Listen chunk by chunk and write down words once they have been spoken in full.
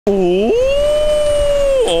Ooh,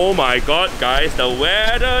 oh my god, guys, the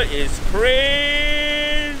weather is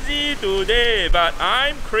crazy today, but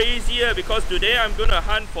I'm crazier because today I'm gonna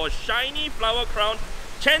hunt for shiny flower crown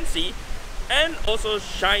Chansey and also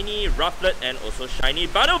shiny rufflet and also shiny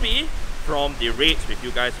bumblebee from the raids with you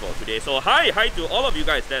guys for today. So hi to all of you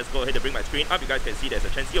guys. Let's go ahead and bring my screen up. You guys can see there's a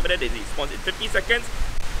Chansey over there. They respawn in 50 seconds.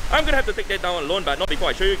 I'm gonna have to take that down alone, but not before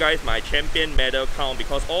I show you guys my champion medal count,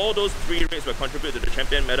 because all those 3 raids will contribute to the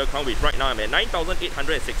champion medal count, which right now I'm at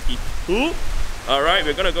 9,862. Alright,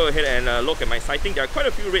 we're gonna go ahead and look at my sighting. There are quite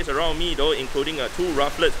a few raids around me though, including 2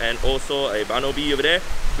 rufflets and also a bumblebee over there,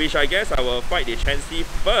 which I guess I will fight the Chansey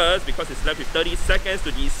first because it's left with 30 seconds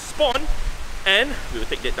to despawn, and we'll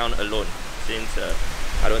take that down alone since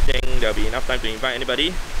I don't think there'll be enough time to invite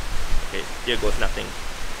anybody. Okay, here goes nothing.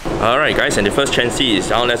 Alright guys, and the first Chansey is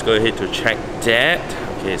down. Let's go ahead to check that.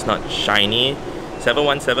 Okay, it's not shiny.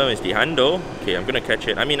 717 is the hundo. Okay, I'm gonna catch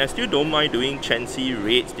it. I mean, I still don't mind doing Chansey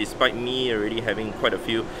raids despite me already having quite a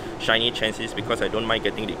few shiny Chanseys, because I don't mind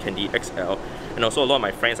getting the Candy XL. And also a lot of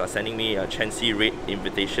my friends are sending me a Chansey raid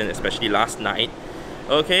invitation, especially last night.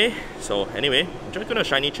 Okay, so anyway, I'm just gonna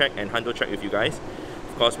shiny check and hundo check with you guys.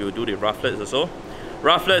 Of course, we'll do the rufflets also.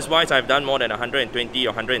 Rufflets wise, I've done more than 120 or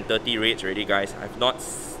 130 raids already, guys. I've not,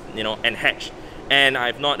 you know, and hatched, and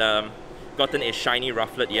I've not gotten a shiny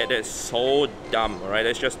rufflet yet. That's so dumb. Alright,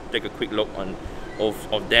 let's just take a quick look on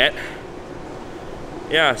of that.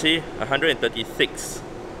 Yeah, see, 136.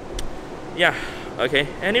 Yeah, okay.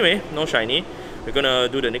 Anyway, no shiny. We're gonna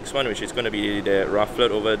do the next one, which is gonna be the rufflet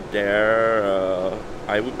over there.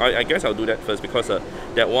 I guess I'll do that first because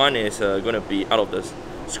that one is gonna be out of the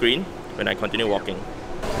screen when I continue walking.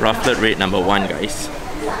 Rufflet raid number 1, guys.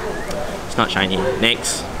 It's not shiny.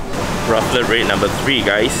 Next. Rufflet raid number 3,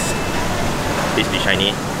 guys. Please be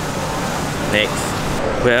shiny. Next.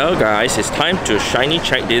 Well guys, it's time to shiny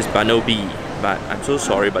check this bumblebee. But I'm so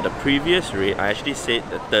sorry, but the previous raid, I actually said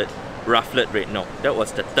the 3rd rufflet raid. No, that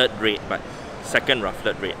was the 3rd raid, but 2nd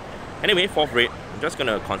rufflet raid. Anyway, 4th raid. I'm just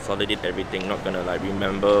gonna consolidate everything, not gonna like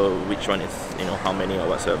remember which one is, you know, how many or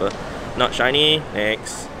whatsoever. Not shiny.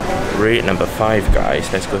 Next. Raid number 5, guys.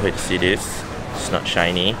 Let's go ahead and see this. It's not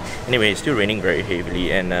shiny. Anyway, it's still raining very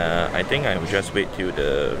heavily, and I think I will just wait till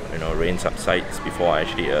the rain subsides before I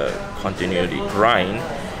actually continue the grind.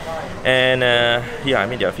 And yeah, I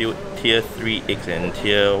mean there are a few tier 3 eggs and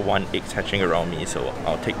tier 1 eggs hatching around me, so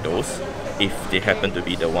I'll take those if they happen to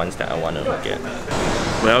be the ones that I want to get.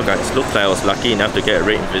 Well guys, looks like I was lucky enough to get a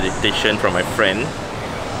raid invitation from my friend.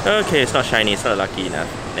 Okay, it's not shiny, it's not lucky enough.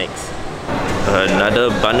 Next. Another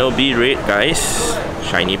bumblebee raid, guys.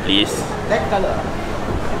 Shiny please. That color.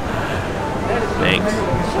 Next.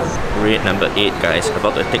 Raid number 8, guys.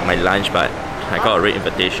 About to take my lunch, but I got a raid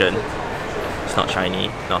invitation. It's not shiny,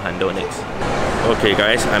 not hundo. Next. Okay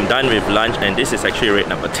guys, I'm done with lunch, and this is actually raid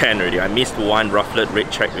number 10 already. I missed one rufflet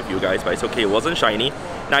raid check with you guys, but it's okay, it wasn't shiny.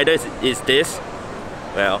 Neither is this.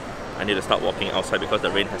 Well, I need to start walking outside because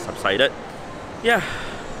the rain has subsided. Yeah,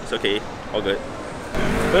 it's okay, all good.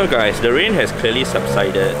 Well guys, the rain has clearly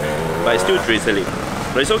subsided, but it's still drizzling.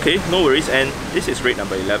 But it's okay, no worries. And this is raid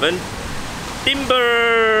number 11.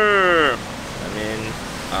 Timber! I mean,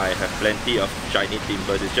 I have plenty of shiny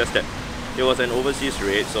timbers. It's just that it was an overseas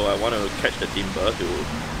raid, so I want to catch the timber to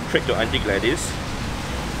trick to Auntie Gladys.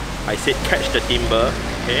 I said catch the timber,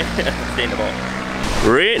 okay? Stay in the ball.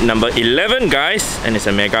 Raid number 11, guys, and it's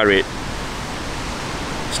a mega raid.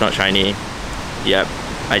 It's not shiny. Yep.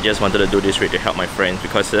 I just wanted to do this raid to help my friends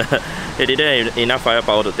because they didn't have enough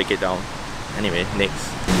firepower to take it down. Anyway,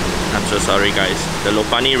 next. I'm so sorry guys. The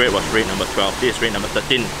Lopani raid was raid number 12. This is raid number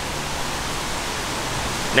 13.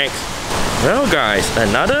 Next. Well guys,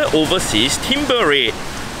 another overseas timber raid.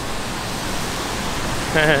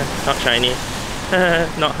 Not shiny.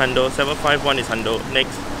 Not hundo. 751 is hundo.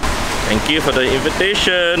 Next. Thank you for the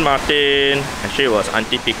invitation, Martin. Actually it was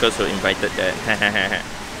Auntie Pickles who invited that.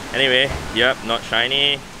 Anyway, yep, not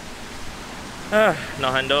shiny. Not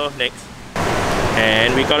hundo. Next.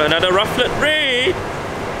 And we got another rufflet raid.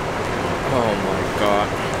 Oh my god,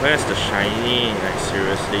 where's the shiny? Like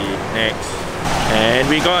seriously. Next. And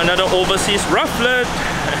we got another overseas rufflet.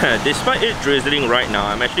 Despite it drizzling right now,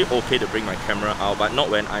 I'm actually okay to bring my camera out, but not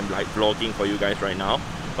when I'm like vlogging for you guys right now.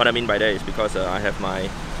 What I mean by that is because I have my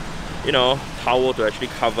towel to actually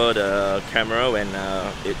cover the camera when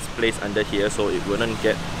it's placed under here, so it wouldn't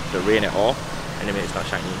get the rain at all. Anyway, it's not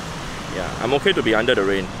shiny. Yeah, I'm okay to be under the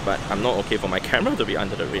rain, but I'm not okay for my camera to be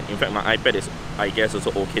under the rain. In fact, my iPad is, I guess,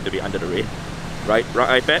 also okay to be under the rain. Right,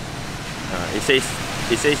 iPad? It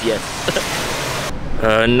says yes.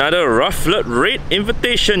 Another rufflet raid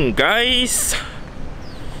invitation, guys.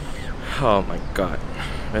 Oh my god.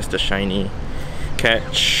 Where's the shiny?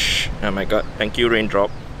 Catch. Oh my god, thank you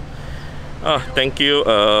Raindrop. Oh, thank you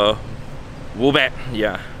Woobat.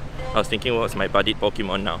 Yeah, I was thinking what was my buddied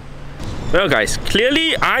Pokemon now. Well guys,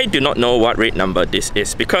 clearly I do not know what raid number this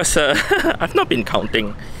is because I've not been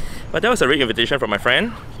counting. But that was a raid invitation from my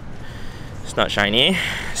friend. It's not shiny.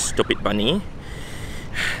 Stupid bunny.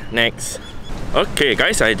 Next. Okay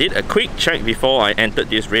guys, I did a quick check before I entered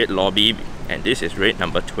this raid lobby, and this is raid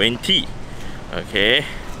number 20. Okay.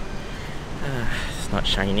 It's not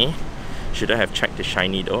shiny. Should I have checked the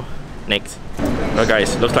shiny though? Next. Well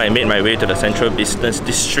guys, looks like I made my way to the Central Business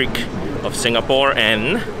District of Singapore,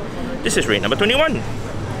 and this is raid number 21.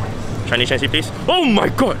 Shiny Chansey please. Oh my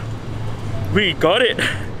god! We got it!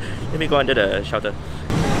 Let me go under the shelter.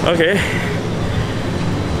 Okay.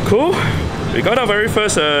 Cool. We got our very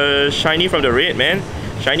first shiny from the raid, man.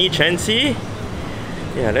 Shiny Chansey.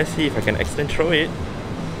 Yeah, let's see if I can accident throw it.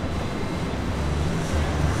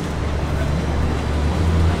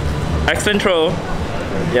 Excellent throw.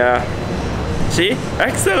 Yeah. See?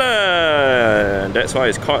 Excellent! That's why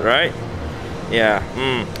it's caught, right? Yeah.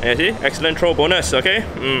 And see? Excellent throw bonus, okay?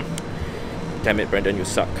 Damn it, Brendan, you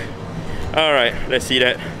suck. Alright, let's see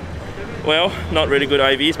that. Well, not really good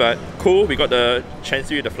IVs, but cool. We got the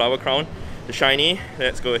Chansey with the flower crown. The shiny.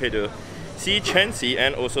 Let's go ahead to see Chansey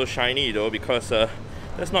and also shiny though, because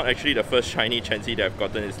that's not actually the first shiny Chansey that I've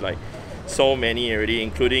gotten. It's like so many already,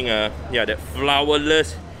 including yeah, that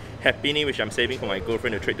flowerless Happiny, which I'm saving for my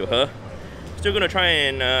girlfriend to trade to her. Still gonna try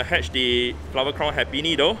and hatch the flower crown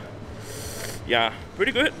Happiny though. Yeah,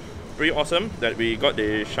 pretty good, pretty awesome that we got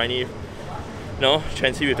the shiny, no,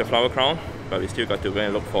 Chansey with the flower crown, but we still got to go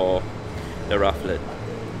and look for the rufflet.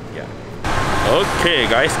 Yeah. Okay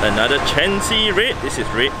guys, another Chansey raid. This is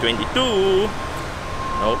raid 22.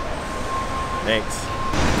 Nope. Next.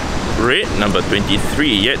 Raid number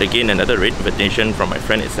 23. Yet again another raid invitation from my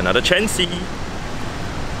friend. It's another Chansey.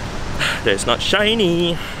 That's not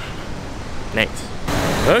shiny. Next.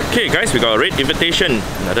 Okay guys, we got a raid invitation.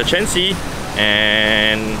 Another Chansey.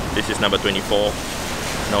 And this is number 24.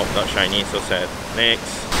 Nope, not shiny, so sad. Next.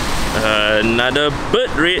 Another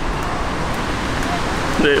bird raid.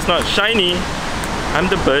 It's not shiny. I'm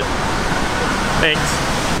the bird. Next.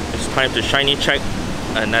 It's time to shiny check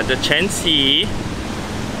another Chansey.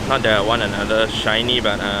 Not that I want another shiny,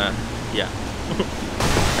 but yeah.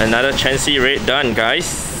 Another Chansey raid done,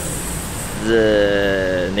 guys.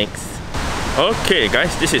 Next. Okay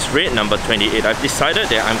guys, this is raid number 28. I've decided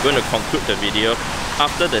that I'm going to conclude the video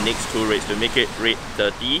after the next two raids to make it raid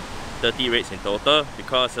 30 raids in total,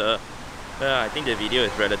 because I think the video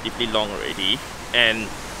is relatively long already, and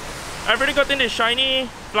I've already gotten the shiny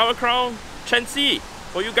flower crown Chansey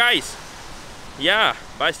for you guys. Yeah,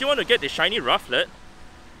 but I still want to get the shiny rufflet,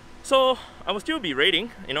 so I will still be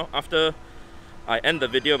raiding, you know, after I end the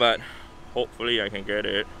video, but hopefully I can get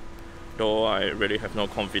it, though I really have no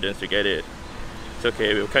confidence to get it. It's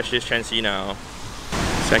okay, we'll catch this Chansey now.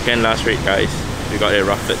 Second last raid guys, we got a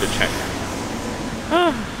rufflet to check.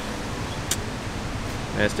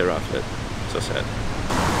 There's the rufflet, so sad.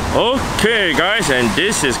 Okay guys, and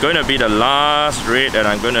this is going to be the last raid that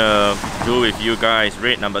I'm going to do with you guys.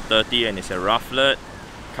 Raid number 30, and it's a rufflet.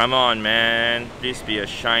 Come on man, please be a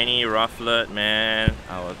shiny rufflet, man.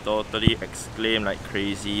 I will totally exclaim like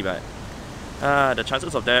crazy, but the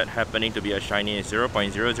chances of that happening to be a shiny is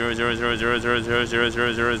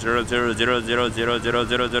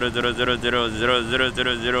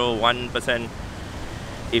 0.0000000000000000000000001%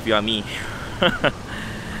 if you are me.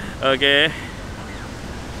 Okay,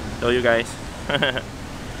 so you guys.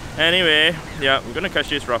 Anyway, yeah, I'm gonna catch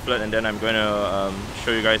this rufflet and then I'm gonna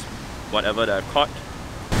show you guys whatever that I've caught.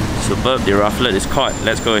 Superb, the rufflet is caught.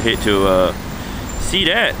 Let's go ahead to see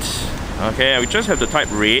that. Okay, we just have to type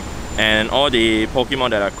raid, and all the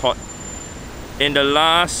Pokemon that I caught in the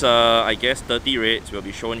last I guess 30 raids will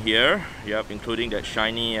be shown here. Yep, including that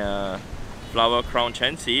shiny flower crown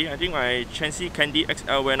Chansey. I think my Chansey Candy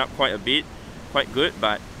XL went up quite a bit, quite good,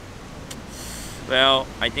 but well,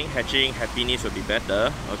 I think hatching Happiness would be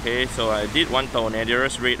better. Okay, so I did one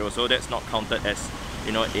Tornadorus raid also. That's not counted as,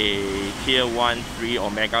 you know, a tier 1 3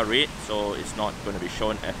 Omega raid, so it's not going to be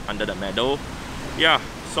shown as under the medal. Yeah,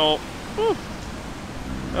 so whew.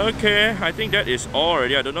 Okay, I think that is all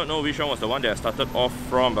already. I do not know which one was the one that I started off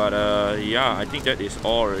from, but yeah, I think that is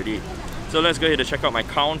all already. So let's go ahead and check out my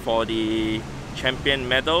count for the champion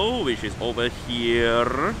medal, which is over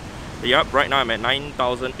here. Yep, right now I'm at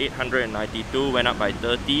 9,892, went up by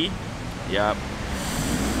 30. Yep.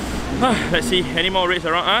 Let's see, any more raids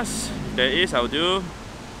around us? If there is, I'll do.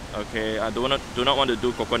 Okay, I do not want to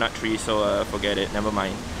do coconut tree, so forget it, never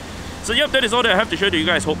mind. So yep, that is all that I have to show to you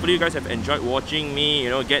guys. Hopefully you guys have enjoyed watching me, you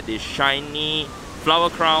know, get this shiny flower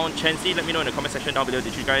crown Chansey. Let me know in the comment section down below,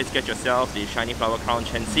 did you guys get yourself the shiny flower crown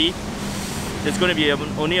Chansey? It's going to be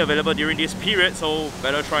only available during this period, so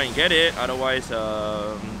better try and get it. Otherwise,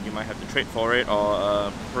 you might have to trade for it,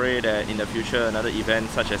 or pray that in the future another event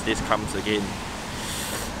such as this comes again.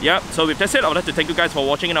 Yep, so with that said, I would like to thank you guys for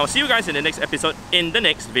watching, and I'll see you guys in the next episode in the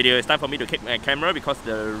next video. It's time for me to kick my camera because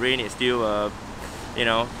the rain is still, you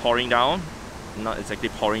know, pouring down. Not exactly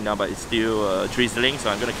pouring down, but it's still drizzling,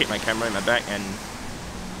 so I'm going to kick my camera in my bag and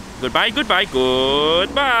goodbye, goodbye,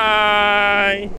 goodbye!